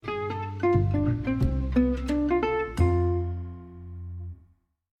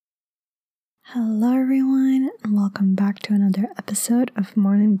Hello everyone, and welcome back to another episode of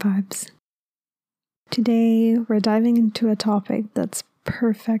Morning Vibes. Today, we're diving into a topic that's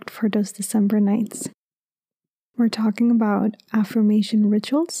perfect for those December nights. We're talking about affirmation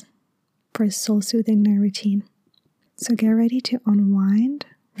rituals for a soul-soothing night routine. So get ready to unwind,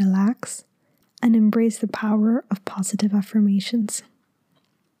 relax, and embrace the power of positive affirmations.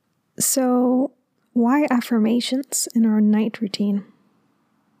 So, why affirmations in our night routine?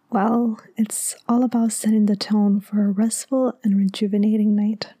 Well, it's all about setting the tone for a restful and rejuvenating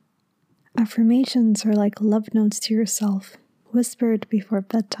night. Affirmations are like love notes to yourself, whispered before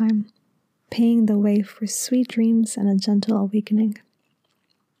bedtime, paving the way for sweet dreams and a gentle awakening.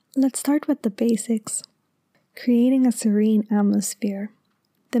 Let's start with the basics. Creating a serene atmosphere.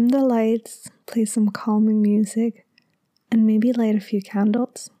 Dim the lights, play some calming music, and maybe light a few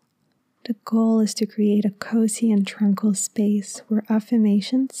candles. The goal is to create a cozy and tranquil space where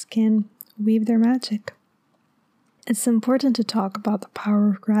affirmations can weave their magic. It's important to talk about the power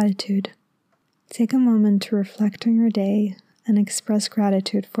of gratitude. Take a moment to reflect on your day and express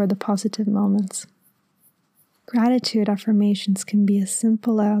gratitude for the positive moments. Gratitude affirmations can be as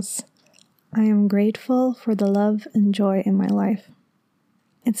simple as, I am grateful for the love and joy in my life.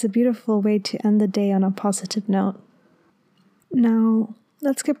 It's a beautiful way to end the day on a positive note. Now,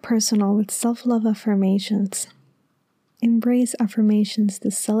 let's get personal with self-love affirmations. Embrace affirmations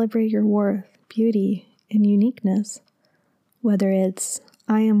that celebrate your worth, beauty, and uniqueness. Whether it's,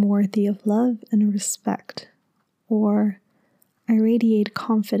 I am worthy of love and respect, or I radiate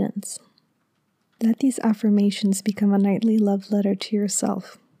confidence. Let these affirmations become a nightly love letter to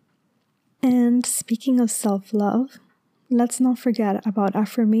yourself. And speaking of self-love, let's not forget about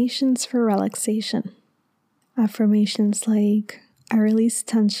affirmations for relaxation. Affirmations like, I release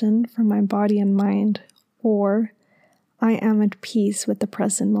tension from my body and mind, or I am at peace with the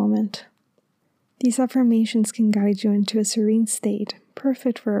present moment. These affirmations can guide you into a serene state,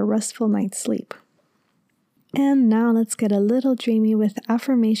 perfect for a restful night's sleep. And now let's get a little dreamy with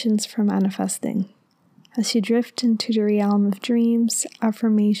affirmations for manifesting. As you drift into the realm of dreams,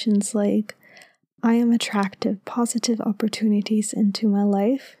 affirmations like, I am attracting positive opportunities into my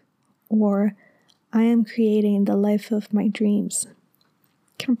life, or I am creating the life of my dreams,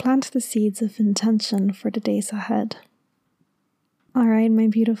 can plant the seeds of intention for the days ahead. All right, my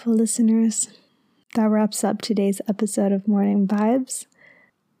beautiful listeners, that wraps up today's episode of Morning Vibes.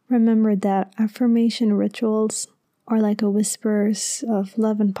 Remember that affirmation rituals are like a whispers of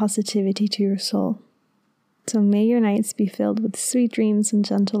love and positivity to your soul. So may your nights be filled with sweet dreams and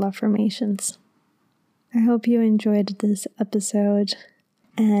gentle affirmations. I hope you enjoyed this episode.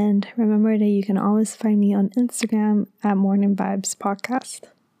 And remember that you can always find me on Instagram at Morning Vibes Podcast.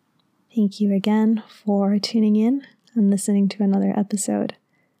 Thank you again for tuning in and listening to another episode.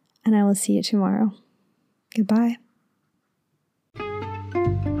 And I will see you tomorrow. Goodbye.